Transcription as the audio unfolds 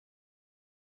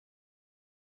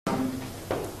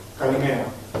Kalimera.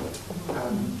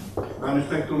 Don't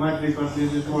expect too much because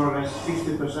this is more or less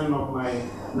 60% of my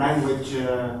language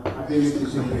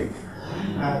abilities in Greek.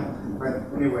 But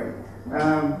anyway,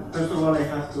 first of all, I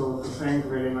have to thank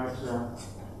very much.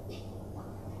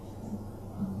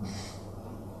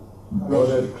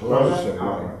 Closer.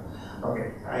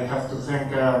 Okay, I have to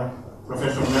thank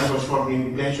Professor Merlos for the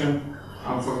invitation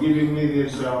and for giving me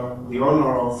this the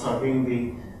honor of being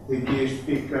the PhD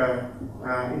speaker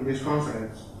in this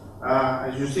conference.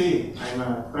 As you see, I'm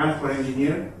a transport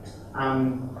engineer,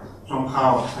 and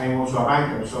somehow I'm also a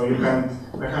banker. So you can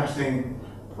perhaps think,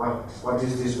 well, what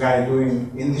is this guy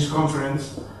doing in this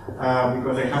conference?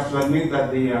 Because I have to admit that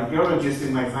the archaeologist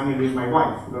in my family is my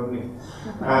wife, not me.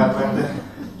 But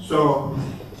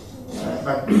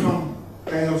some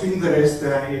kind of interest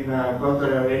in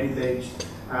cultural heritage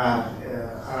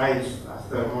arise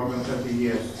after more than 30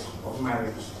 years of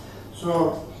marriage.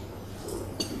 So,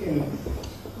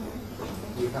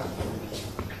 we have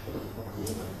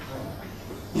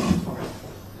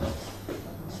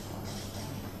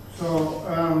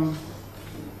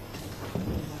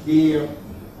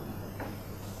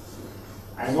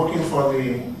I'm working for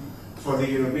the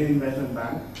European Investment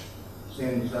Bank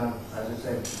since, as I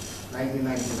said,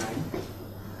 1999,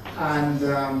 and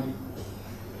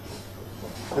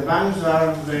the banks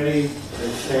are very,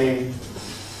 let's say,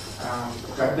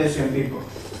 Cartesian people.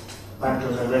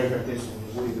 Bankers are very Cartesian.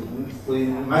 We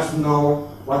must know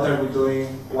what are we doing,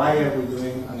 why are we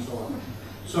doing, and so on.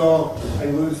 So I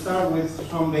will start with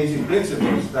some basic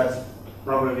principles that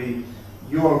probably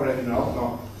you already know,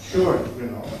 no, sure you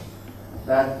know.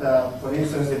 That, for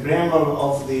instance, the preamble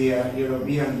of the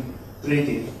European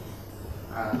Treaty,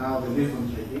 now the Lisbon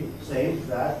Treaty, says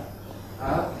that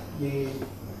the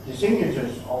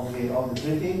signatures of the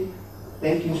treaty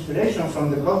take inspiration from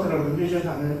the cultural, religious,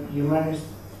 and humanist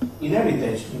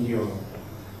heritage in Europe.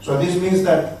 So this means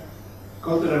that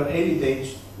cultural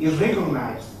heritage is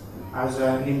recognized as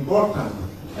an important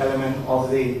element of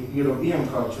the European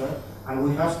culture, and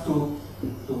we have to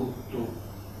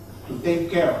take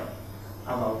care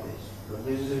about this. So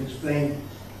this is explained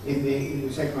in the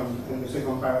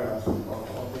second paragraph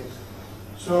of this.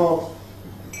 So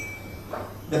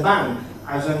the bank,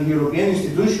 as a European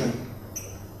institution,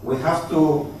 we have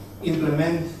to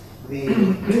implement the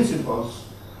principles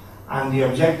and the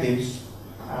objectives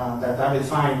that are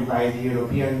defined by the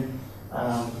European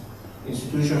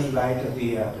institutions like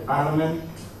the Parliament,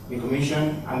 the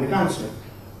Commission, and the Council.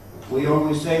 We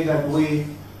always say that we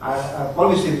are a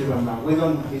policy-driven bank. We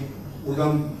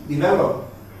don't develop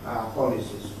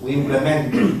policies. We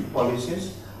implement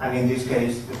policies, and in this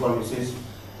case, the policies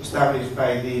established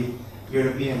by the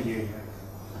European Union.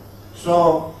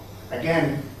 So,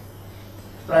 again,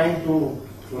 trying to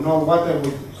know what are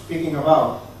we speaking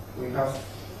about, we have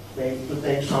to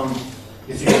take some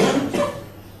definitions.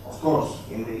 Of course,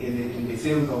 in the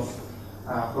field of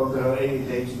cultural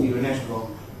heritage, the UNESCO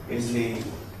is the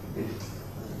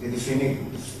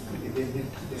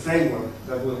framework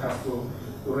that we have to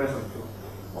refer to.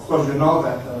 Of course, you know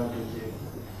that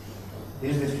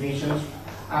these definitions,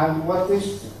 and what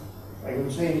is, I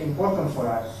would say, important for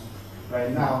us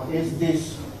right now is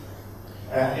this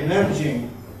emerging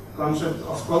concept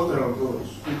of cultural goods,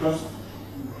 because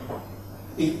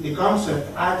the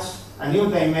concept adds a new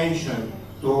dimension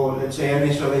to, let's say, an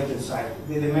isolated site.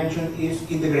 The dimension is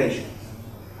integration,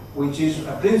 which is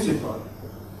a principle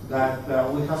that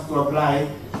we have to apply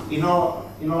in all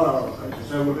our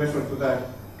countries. I will refer to that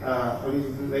a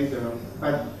little bit later.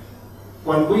 But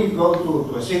when we go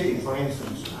to a city, for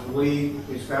instance, and we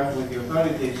discuss with the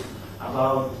authorities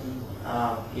about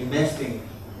investing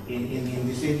in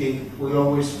the city, we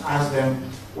always ask them,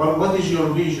 well, what is your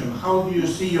vision? How do you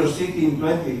see your city in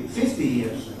 20, 50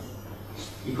 years?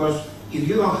 Because if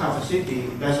you don't have a city,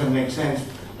 it doesn't make sense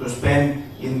to spend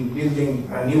in building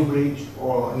a new bridge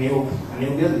or a new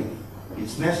building.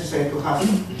 It's necessary to have a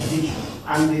vision.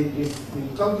 And the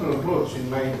cultural roots, in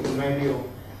my view,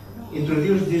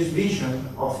 introduce this vision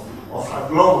of a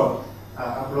global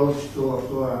approach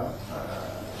to a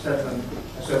certain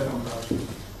project.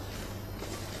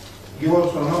 You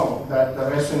also know that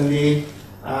recently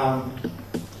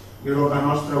Europa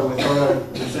Nostra with other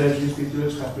research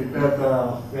institutes have prepared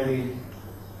a very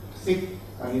thick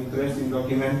and interesting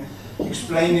document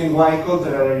explaining why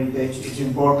cultural heritage is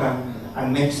important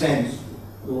and makes sense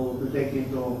to take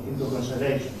into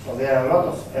consideration. So there are a lot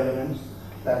of elements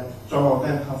that some of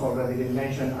them have already been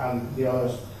mentioned, and the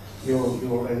others you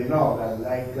already know, that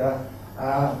like the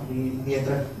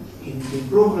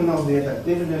improvement of the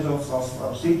attractiveness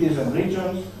of cities and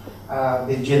regions,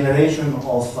 the generation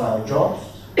of jobs,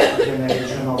 the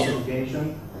generation of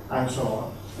education, and so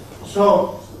on.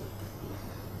 So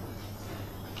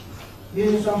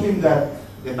this is something that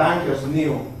the bankers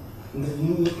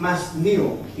must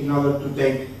knew in order to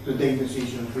take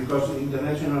decisions, because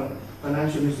international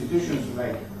financial institutions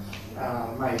like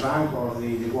my bank or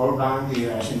the World Bank,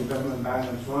 the Asian Development Bank,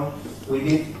 and so on, we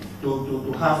need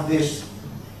to have this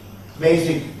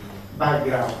basic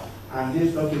background. And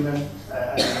this document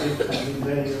has been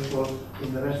very useful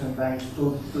in the recent times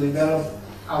to develop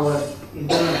our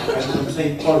internal, I wouldn't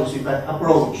say policy, but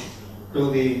approach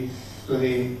to the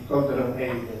cultural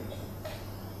heritage.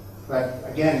 But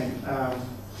again,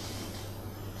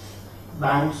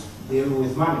 banks deal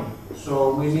with money,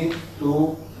 so we need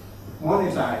to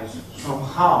monetize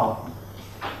somehow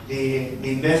the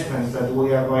investments that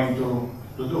we are going to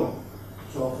do.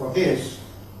 So for this,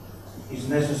 it's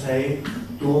necessary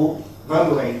to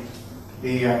evaluate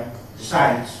the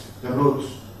sites, the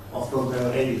roots of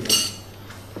cultural heritage.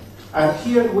 And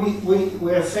here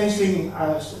we are facing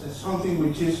something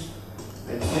which is,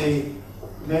 let's say,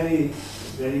 very,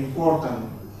 very important.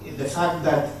 The fact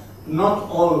that not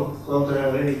all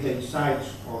cultural heritage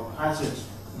sites or assets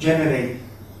generate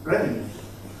revenues.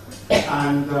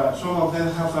 And some of them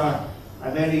have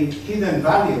a very hidden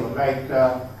value, like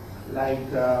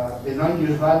the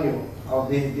non-use value of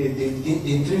the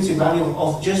intrinsic value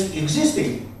of just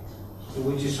existing,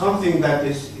 which is something that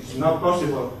is not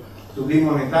possible to be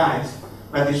monetized,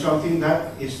 but is something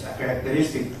that is a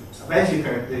characteristic, a basic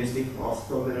characteristic of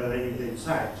cultural heritage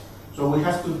sites. So we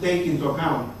have to take into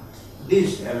account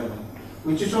this element,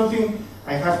 which is something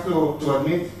I have to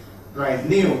admit right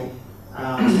new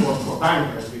for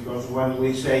bankers, because when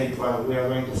we say, well, we are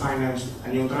going to finance a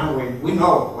new tramway, we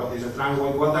know what is a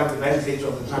tramway, what are the benefits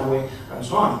of the tramway, and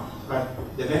so on. But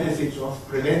the benefits of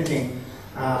preventing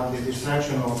the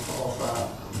destruction of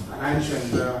an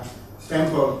ancient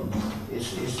temple is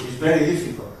very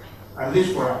difficult, at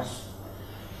least for us.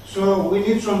 So we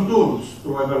need some tools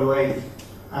to evaluate,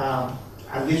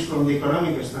 at least from the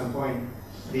economic standpoint,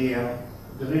 the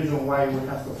reason why we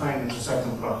have to finance a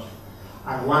certain project.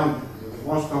 And the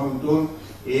most common tool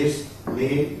is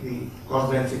the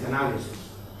cost-benefit analysis.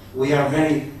 We are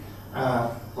very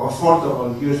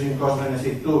comfortable using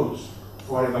cost-benefit tools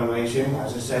for evaluation,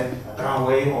 as I said, a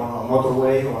tramway or a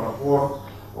motorway or a port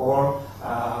or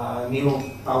a new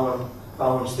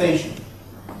power station.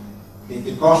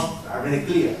 The costs are very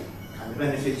clear, and the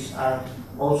benefits are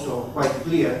also quite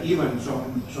clear. Even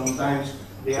sometimes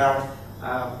there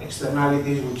are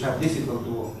externalities which are difficult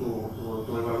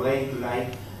to evaluate, like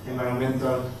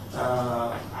environmental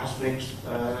aspects,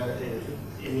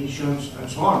 emissions, and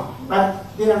so on.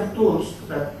 But there are tools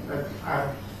that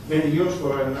are very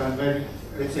useful and very,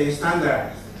 let's say,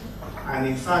 standardized. And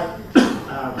in fact,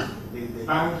 the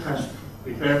bank has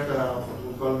prepared what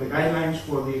we call the guidelines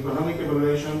for the economic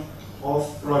evaluation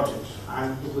of projects,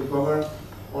 and we cover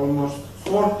almost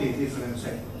 40 different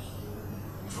sectors,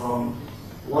 from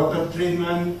water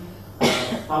treatment,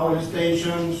 power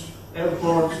stations,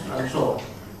 airports, and so on.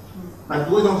 But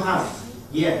we don't have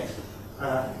yet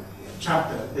a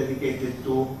chapter dedicated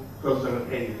to cultural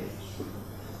heritage.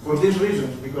 For these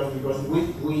reasons, because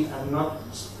we are not,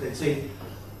 let's say,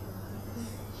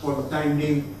 for the time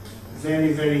being,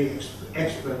 very, very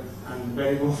expert and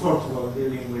very comfortable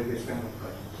dealing with this kind of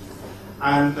projects.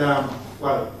 And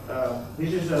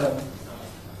this is a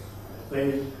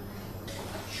very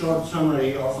short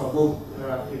summary of a book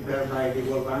prepared by the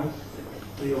World Bank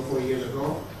 3 or 4 years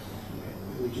ago,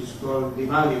 which is called The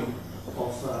Value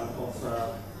of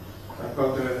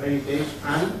Cultural Heritage,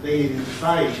 and they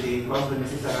identify the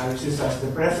cost-benefit analysis as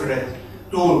the preferred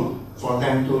tool for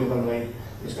them to evaluate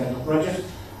this kind of projects.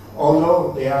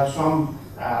 Although there are some,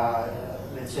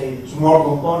 let's say, small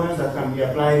components that can be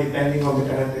applied depending on the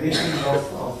characteristics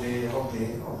of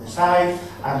the site,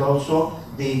 and also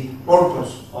the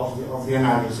purpose of the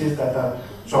analysis that are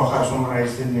somehow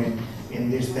summarized in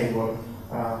this table,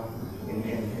 in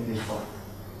this form.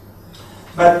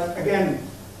 But again,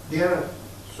 there are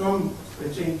some,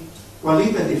 let's say,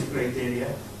 qualitative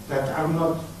criteria that are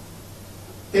not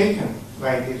taken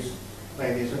by this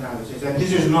analysis. And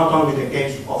this is not only the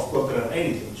case of cultural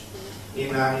heritage.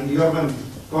 In the urban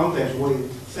context, we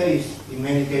face, in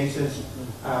many cases,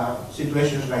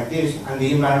 situations like this, and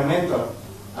the environmental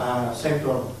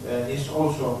sector is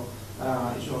also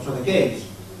the case.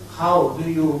 How do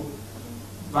you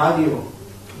value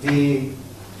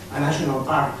a national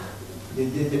park,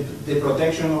 the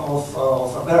protection of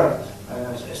a bird,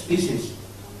 a species?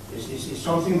 Is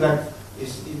something that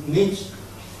it needs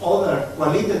other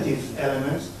qualitative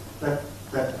elements that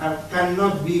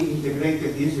cannot be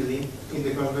integrated easily in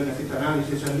the cost-benefit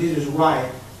analysis, and this is why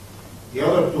the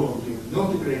other tool, the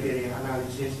multi-criteria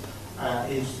analysis,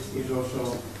 is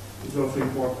also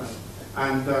important.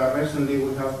 And recently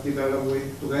we have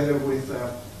developed, together with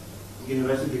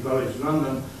University College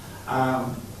London, a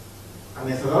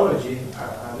methodology,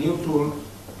 a new tool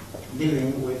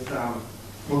dealing with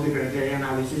multi-criteria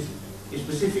analysis,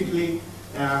 specifically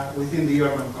within the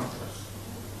urban context.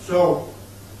 So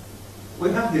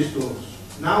we have these tools.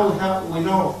 Now we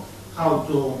know how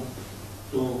to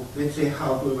let's say,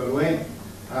 how to evaluate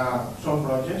some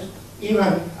projects.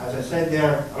 Even, as I said, there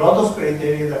are a lot of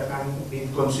criteria that can be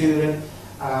considered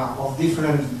of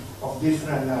different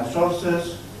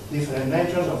sources, different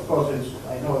natures. Of course,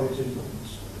 I know it's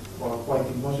quite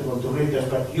impossible to read this,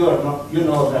 but you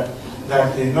know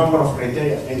that the number of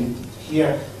criteria, and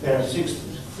here there are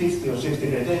 50 or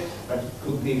 60 criteria, but it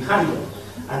could be 100.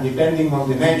 And depending on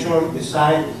the nature, the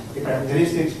size, the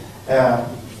characteristics,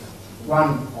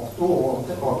 1 or 2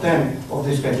 or 10 of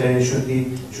these criteria should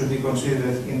be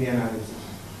considered in the analysis.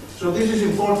 So this is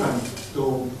important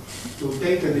to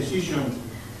take a decision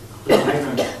to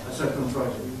implement a certain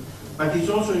project. But it's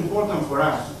also important for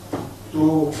us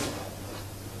to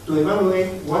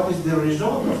evaluate what is the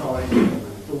result of our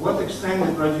improvement, to what extent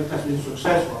the project has been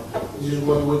successful. This is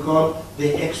what we call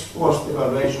the ex post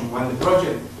evaluation. When the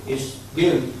project is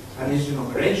built and is in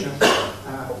operation,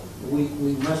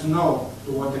 we must know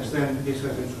to what extent this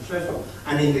has been successful.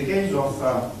 And in the case of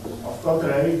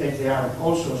cultural heritage, there are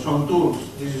also some tools.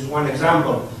 This is one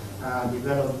example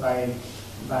developed by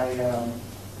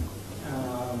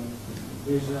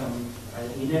this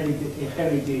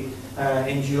EINHeriT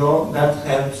NGO that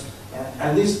helps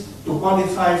at least to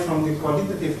qualify from the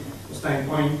qualitative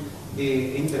standpoint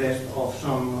the interest of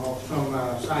some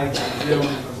sites, museums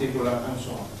in particular, and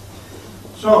so on.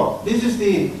 So this is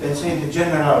the, let's say, the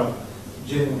general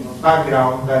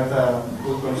background that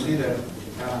we consider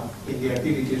in the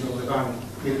activities of the bank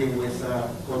dealing with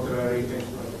cultural heritage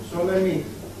projects. So let me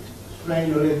explain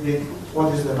you a little bit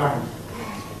what is the bank.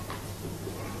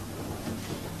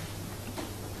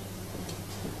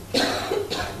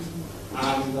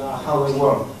 And how it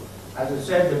works. As I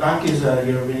said, the bank is a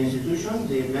European institution.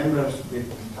 The members,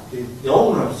 the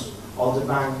owners of the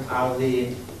bank are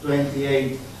the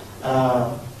 28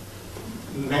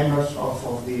 members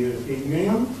of the European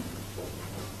Union.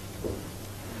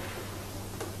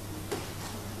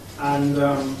 And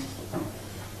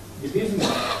the business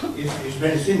is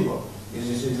very simple.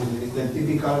 This is the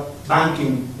typical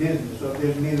banking business. So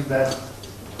this means that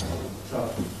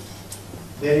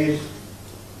there is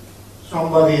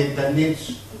somebody that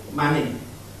needs money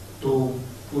to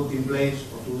put in place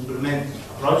or to implement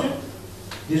a project.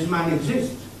 This money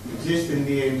exists in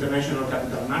the international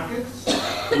capital markets.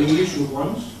 We issue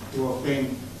bonds to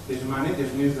obtain this money.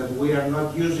 This means that we are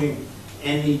not using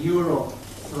any euro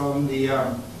from the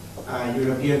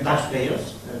European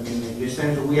taxpayers. In this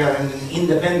sense, we are an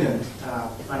independent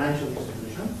financial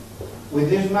institution. With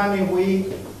this money,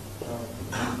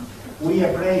 we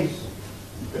appraise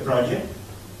the project.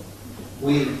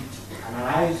 We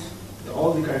analyze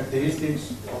all the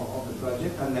characteristics of the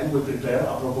project, and then we prepare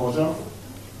a proposal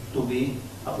to be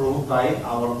approved by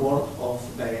our board of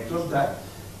directors that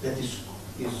is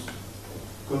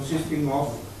consisting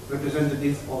of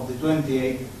representatives of the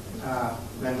 28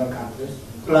 member countries,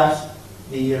 plus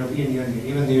the European Union.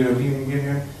 Even the European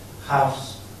Union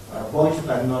has a voice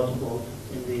but not a vote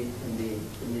in the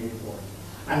report.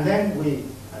 And then we,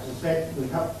 as I said, we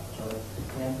have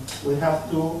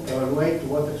to evaluate to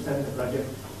what extent the project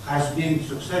has been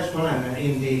successful, and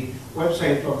in the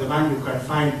website of the bank you can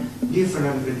find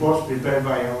different reports prepared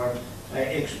by our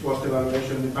ex post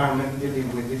evaluation department dealing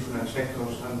with different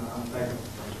sectors and types of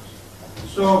projects.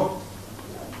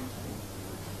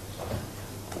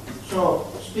 So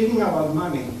speaking about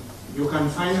money, you can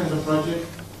finance a project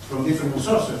from different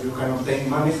sources. You can obtain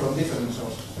money from different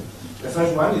sources. The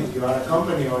first one, if you are a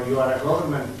company or you are a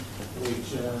government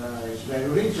which is very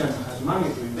rich and has money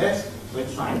to invest,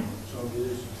 that's fine. So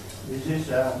this is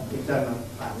internal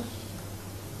funds.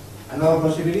 Another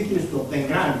possibility is to obtain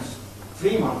grants,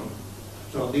 free money.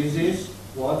 So this is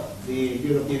what the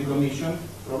European Commission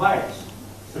provides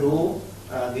through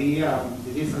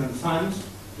the different funds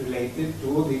related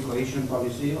to the cohesion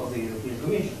policy of the European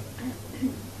Commission.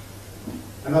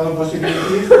 Another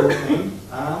possibility is to obtain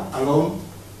a loan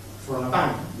from a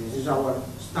bank. This is our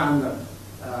standard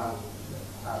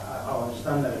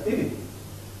activity.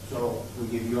 So we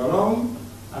give you a loan,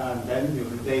 and then you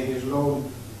repay this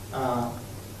loan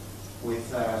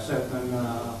with a certain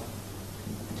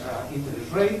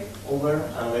interest rate over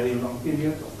a very long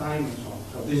period of time and so on.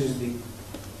 So this is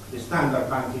the standard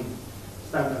banking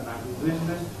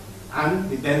business. And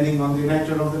depending on the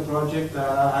nature of the project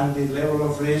and the level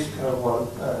of risk, we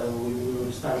will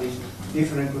establish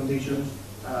different conditions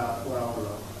for our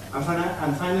loan.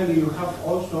 And finally, you have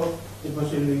also the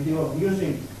possibility of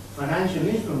using financial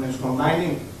instruments,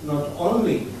 combining not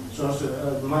only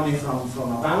money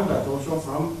from a bank, but also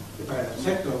from the private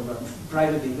sector,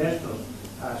 private investors.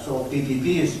 So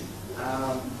PPPs,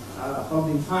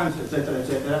 holding funds,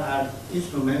 etc., are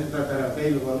instruments that are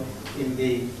available in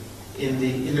the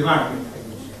market, I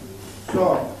would say.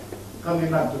 So, coming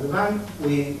back to the bank,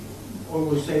 we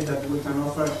always say that we can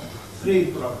offer three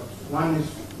products. One is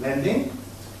lending,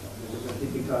 which is a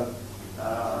typical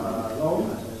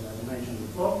loan, as I mentioned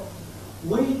before.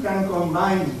 We can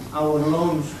combine our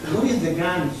loans with the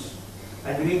grants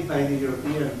agreed by the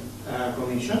European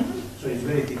Commission. So it's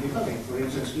very typical. For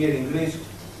instance, here in Greece,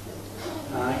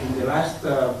 in the last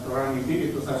programming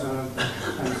period,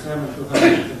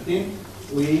 2007-2013,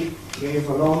 we gave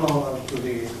a loan to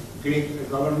the Greek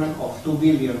government of 2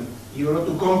 billion euro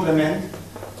to complement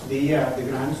the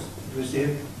grants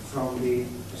received from the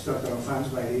structural funds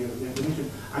by the European Commission.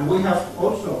 And we have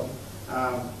also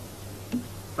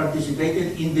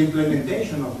participated in the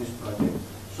implementation of this project.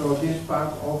 So this is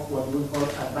part of what we call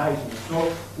advising.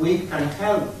 So we can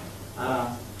help,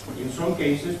 in some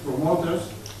cases, promoters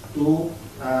to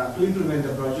implement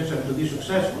the projects and to be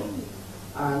successful.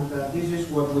 And this is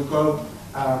what we call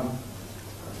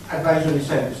advisory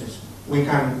services. We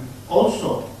can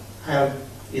also help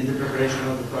in the preparation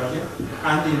of the project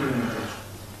and the implementation.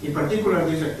 In particular,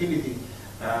 this activity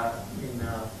in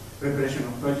preparation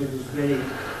of projects is very,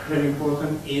 very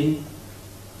important in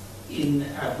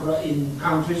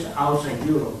countries outside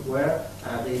Europe, where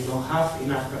they don't have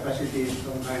enough capacity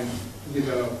sometimes to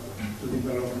develop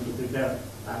and to prepare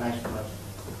a nice project.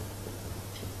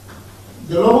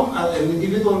 The loan, the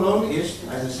individual loan is,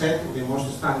 as I said, the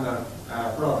most standard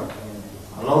product.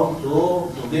 A loan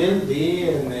to build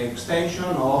an extension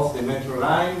of the metro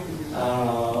line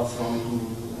from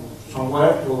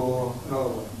somewhere to another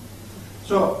one.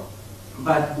 So,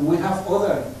 but we have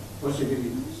other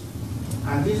possibilities,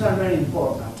 and these are very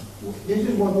important. This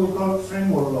is what we call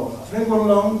framework loan. A framework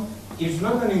loan is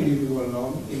not an individual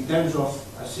loan in terms of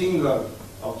a single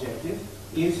objective.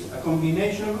 It's a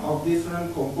combination of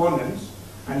different components,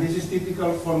 and this is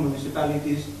typical for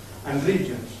municipalities and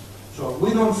regions. So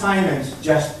we don't finance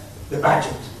just the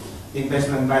budget, the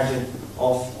investment budget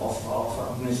of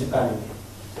a municipality.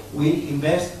 We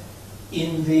invest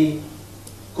in the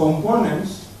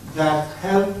components that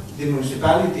help the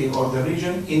municipality or the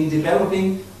region in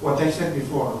developing what I said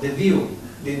before, the view,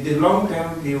 the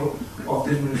long-term view of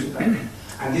this municipality.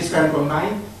 And this can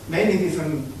combine many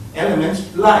different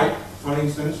elements, like, for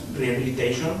instance,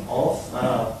 rehabilitation of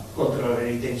cultural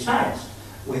heritage sites.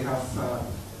 We have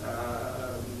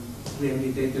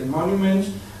rehabilitated monuments.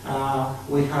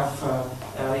 We have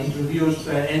introduced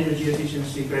energy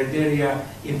efficiency criteria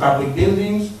in public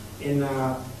buildings, in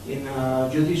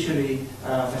judiciary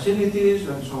facilities,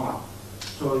 and so on.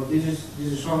 So this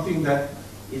is something that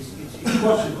it's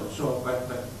possible. So,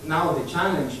 but now the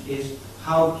challenge is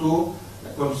how to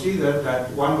consider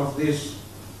that one of these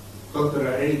cultural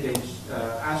heritage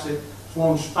assets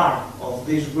forms part of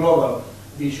this global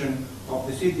vision of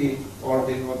the city or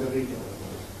the region.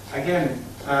 Again,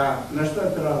 the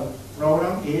structural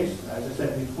program is, as I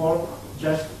said before,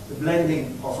 just the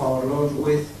blending of our loans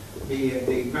with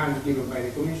the grants given by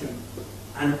the Commission.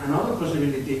 And another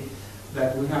possibility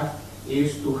that we have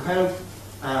is to help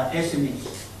SMEs.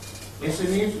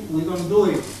 SMEs, we don't do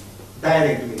it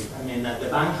directly. I mean, the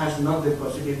bank has not the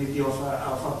possibility of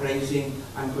appraising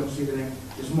and considering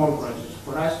the small projects.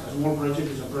 For us, a small project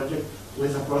is a project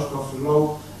with a cost of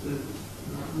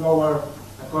lower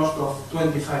cost of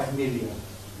 25 million.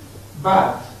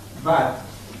 But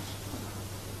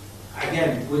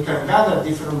again, we can gather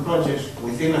different projects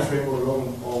within a framework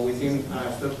loan or within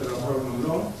a structural program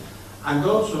loan, and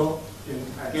also,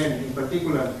 again, in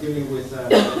particular, dealing with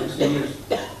SMEs,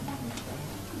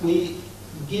 we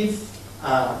give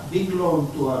a big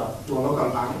loan to a local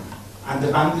bank, and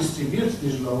the bank distributes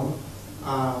this loan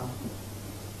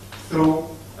through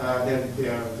their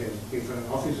different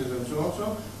offices and so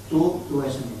on, to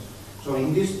SMEs. So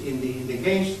in the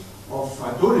case of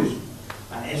tourism,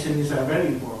 SMEs are very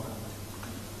important.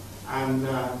 And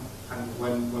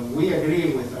when we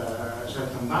agree with a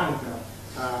certain bank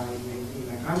in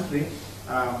a country,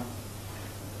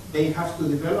 they have to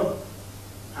develop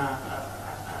a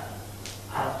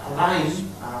line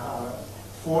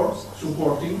for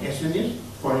supporting SMEs,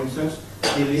 for instance,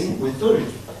 dealing with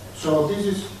tourism. So this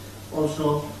is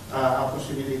also a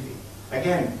possibility.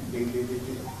 Again, the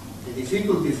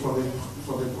difficulty for the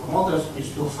for the promoters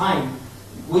is to find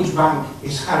which bank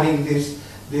is having this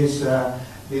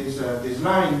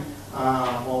line,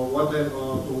 or what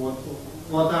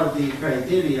are the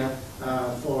criteria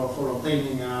for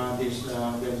obtaining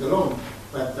the loan.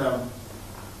 But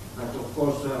of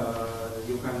course,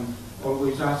 you can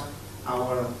always ask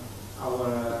our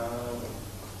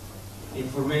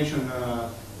information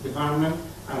department,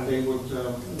 and they would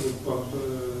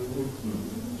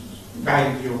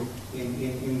guide you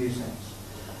in this sense.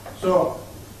 So,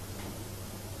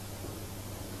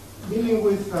 dealing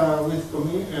with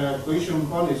cohesion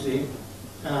policy,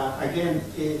 again,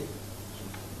 it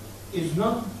is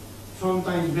not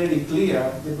sometimes very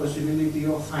clear the possibility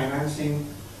of financing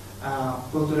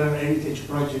cultural heritage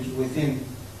projects within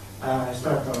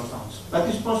structural funds, but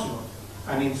it's possible.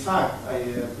 And in fact, I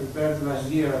prepared last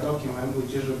year a document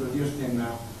which is reproduced in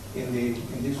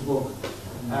this book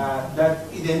that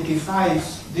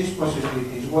identifies these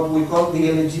possibilities, what we call the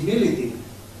eligibility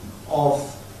of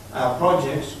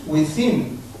projects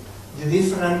within the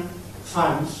different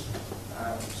funds,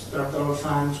 structural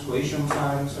funds, cohesion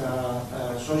funds,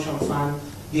 social funds,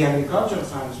 the agricultural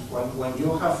funds. When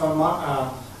you have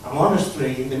a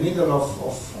monastery in the middle of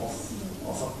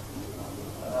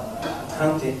a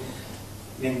country,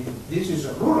 then this is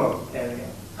a rural area,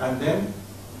 and then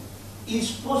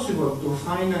it's possible to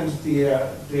finance the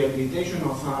rehabilitation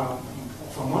of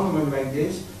a monument like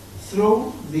this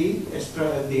through the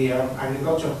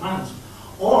agricultural funds,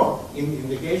 or in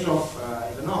the case of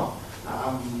I don't know,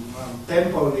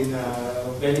 temple in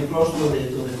very close to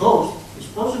the coast, it's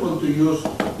possible to use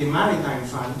the maritime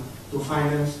fund to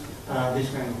finance this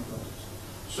kind of projects.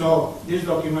 So this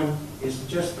document is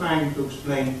just trying to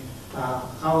explain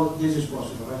how this is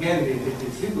possible. Again, the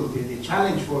difficulty, the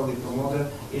challenge for the promoter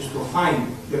is to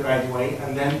find the right way,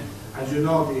 and then, as you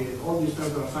know, all these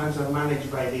structural funds are managed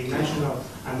by the national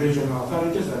and regional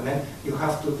authorities, and then you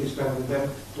have to discuss with them,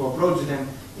 to approach them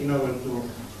in order to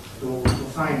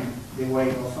find the way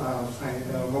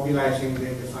of mobilizing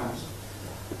the funds.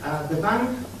 The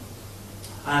bank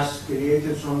has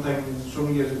created some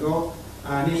years ago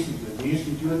an institute. The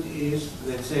institute is,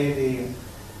 let's say, the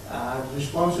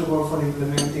responsible for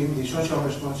implementing the social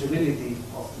responsibility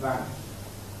of the bank.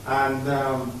 And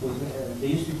the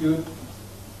institute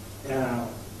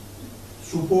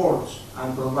supports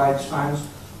and provides funds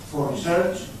for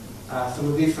research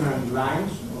through different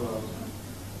lines.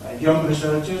 Young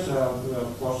researchers,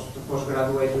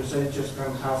 postgraduate researchers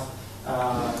can have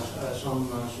some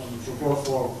support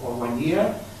for 1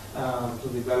 year to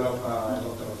develop a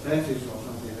doctoral thesis or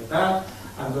something like that.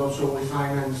 And also we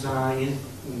finance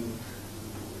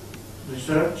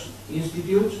research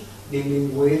institutes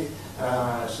dealing with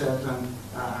certain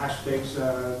aspects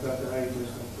that are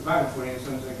interesting to the bank. For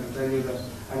instance, I can tell you that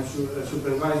I'm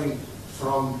supervising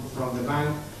from the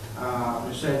bank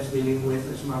research dealing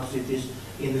with smart cities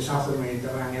in the southern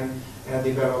Mediterranean,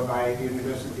 developed by the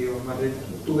University of Madrid,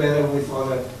 together with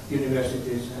other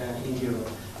universities in Europe.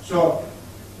 So,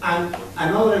 and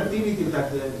another activity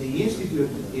that the Institute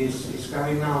is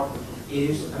carrying out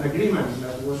is an agreement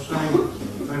that was signed,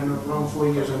 if I'm not wrong, 4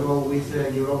 years ago with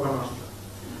Europa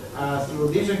Nostra. Through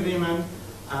this agreement,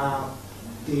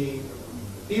 the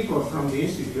people from the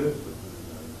Institute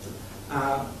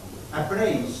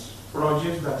appraise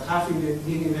projects that have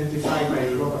been identified by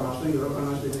Europa Nostra. Europa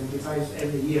Nostra identifies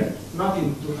every year, not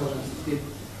in 2015,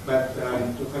 but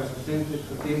in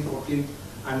 2013, 14,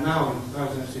 and now in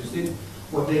 2016,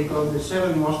 what they call the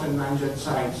 7 most endangered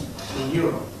sites in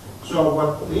Europe. So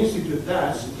what the Institute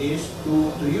does is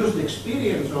to use the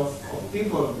experience of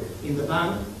people in the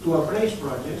bank to appraise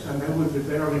projects, and then we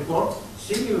prepare a report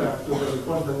similar to the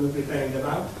report that we prepare in the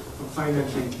bank for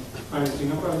financing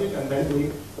a project, and then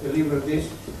we deliver this,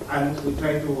 and we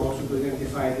try to also to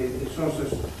identify the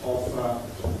sources of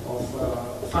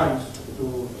funds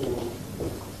to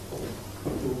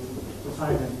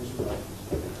finance this project.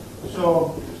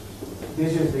 So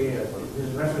this is this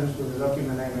reference to the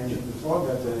document I mentioned before,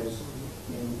 that is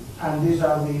and these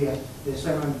are the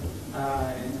 7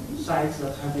 sites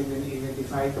that have been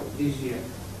identified this year.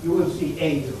 You will see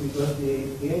 8, because the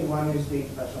 8-1 is the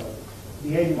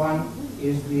A1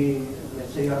 is the,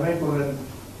 let's say, a recurrent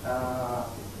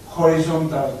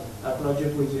horizontal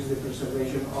project, which is the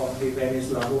preservation of the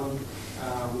Venice Lagoon,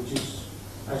 which is,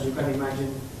 as you can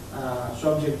imagine,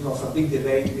 subject of a big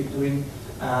debate between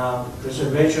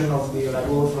preservation of the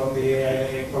lagoon from the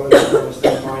ecological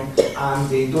standpoint and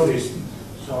the tourism.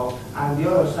 So, and the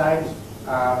other sides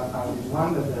are the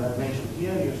one that I mentioned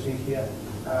here. You see here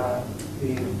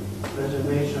the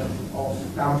preservation of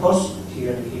Campos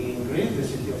here in Greece, the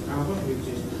city of Campos,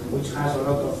 which has a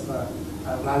lot of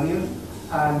value.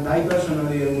 And I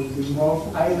personally will be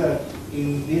involved either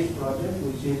in this project,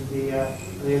 which is the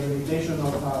rehabilitation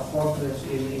of a fortress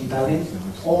in Athens,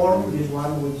 or this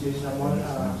one, which is a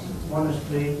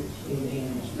monastery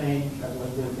in Spain that was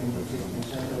built in the 16th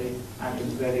century and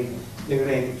is very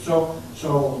degraded. So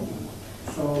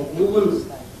we will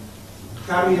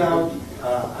carry out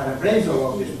an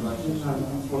appraisal of this project,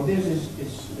 and for this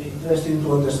it's interesting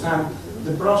to understand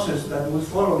the process that we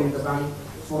follow in the bank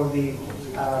for the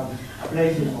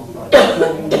appraising of projects.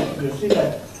 So you see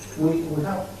that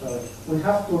we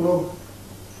have to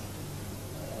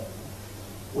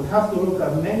look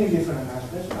at many different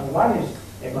aspects, and one is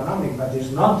economic, but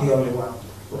it's not the only one.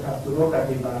 We have to look at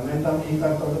the environmental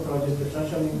impact of the project, the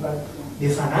social impact, the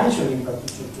financial impact,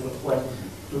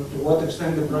 to what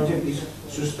extent the project is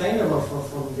sustainable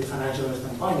from the financial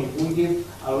standpoint. If we give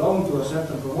a loan to a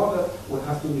certain promoter, we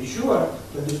have to be sure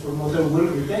that this promoter will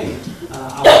retain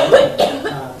our loan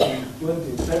in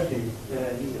 20, 30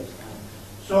 years.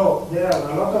 So there are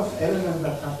a lot of elements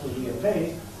that have to be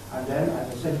appraised, and then, as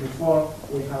I said before,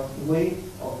 we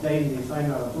obtain the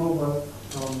final approval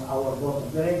from our board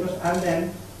of directors, and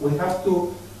then we have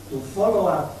to follow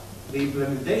up the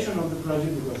implementation of the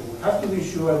project, because we have to be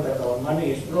sure that our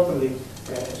money is properly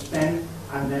spent,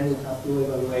 and then we have to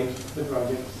evaluate the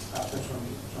project after some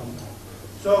time.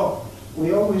 So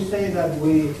we always say that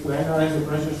we analyze the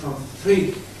project from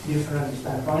three different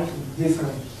standpoints,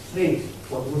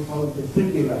 what we call the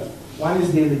three pillars. One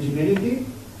is the eligibility.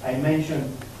 I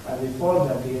mentioned before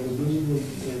that the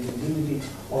eligibility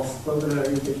of cultural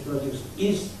heritage projects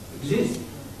exists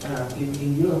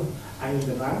in Europe and in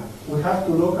the bank. We have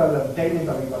to look at the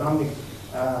technical, economic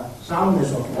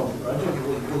soundness of the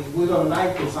project. We don't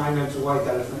like to finance white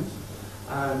elephants,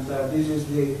 and this is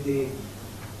the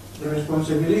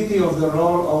responsibility of the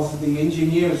role of the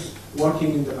engineers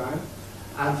working in the bank.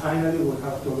 And finally, we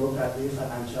have to look at the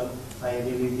financial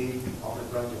viability of the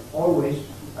project. Always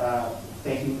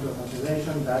taking into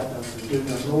consideration that the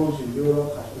procurement rules in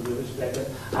Europe have to be respected,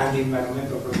 and the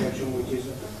environmental protection, which is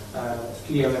a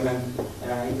key element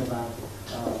in the bank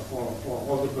for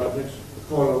all the projects,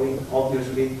 following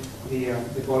obviously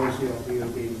the policy of the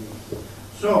European Union.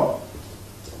 So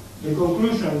the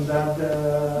conclusion that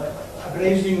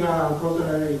appraising a cultural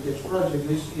heritage project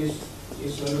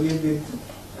is a little bit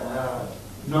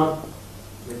not,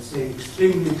 let's say,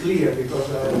 extremely clear, because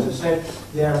as I said,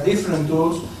 there are different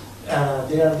tools.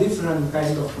 There are different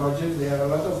kinds of projects, there are a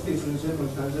lot of different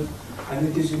circumstances, and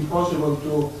it is impossible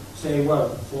to say, well,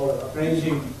 for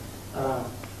appraising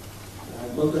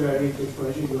cultural heritage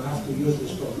project, you have to use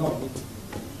this tool. No.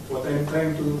 What I'm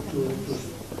trying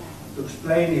to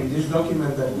explain in this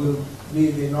document, that will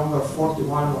be the number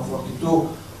 41 or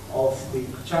 42 of the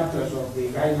chapters of the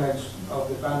guidelines of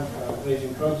the bank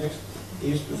appraising projects,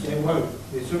 is to say, well,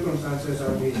 the circumstances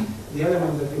are the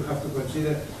element that you have to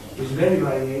consider is very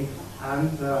varied,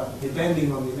 and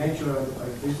depending on the nature and the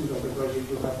characteristics of the project,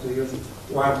 you have to use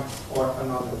one or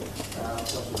another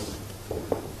possibility.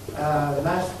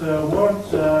 Last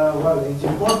words, well, it's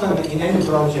important in any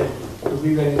project to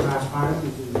be very transparent.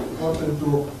 It is important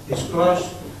to disclose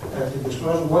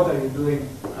what are you doing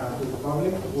to the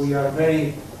public. We are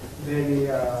very,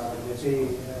 let's say,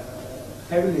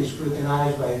 heavily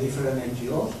scrutinized by different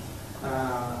NGOs,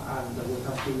 and we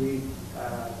have to be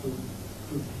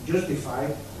to justify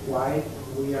why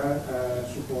we are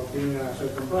supporting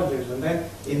certain projects. And then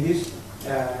in this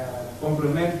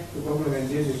complement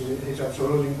this, it's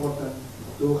absolutely important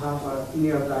to have a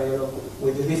clear dialogue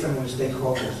with the different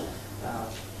stakeholders,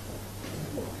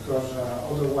 because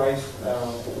otherwise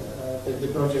the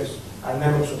projects are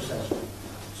never successful.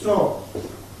 So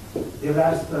the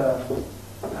last,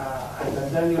 I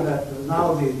can tell you that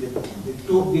now the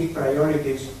two big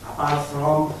priorities, apart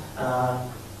from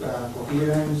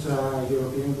coherence,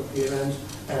 European coherence,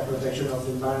 protection of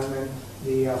the environment,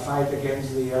 the fight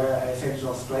against the effects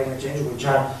of climate change, which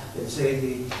are, let's say,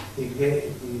 the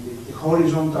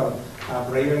horizontal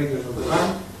priorities of the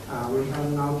bank. We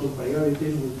have now two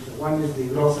priorities. One is the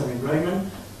growth and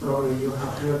employment. Probably you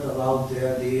have heard about the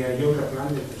Juncker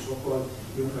plan, the so-called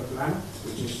Juncker plan,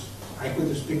 which is, I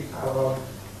could speak about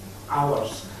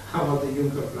hours about the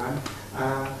Juncker plan,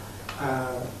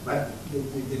 but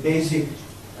the basic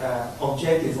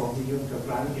objective of the Juncker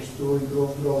plan is to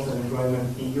improve growth and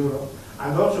employment in Europe.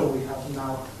 And also we have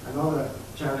now another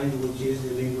challenge, which is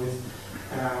dealing with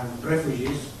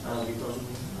refugees, because,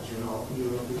 as you know,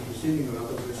 Europe is receiving a lot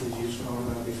of refugees from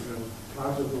different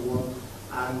parts of the world,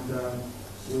 and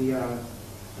we are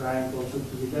trying also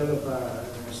to develop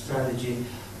a strategy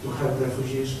to help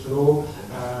refugees through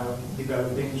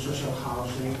developing social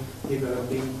housing,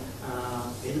 developing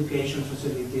education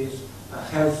facilities,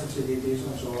 health facilities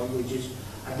and so on, which is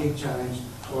a big challenge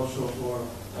also for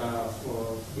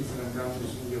different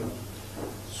countries in Europe.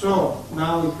 So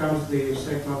now it comes the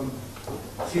second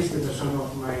 50%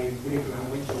 of my Greek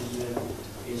language,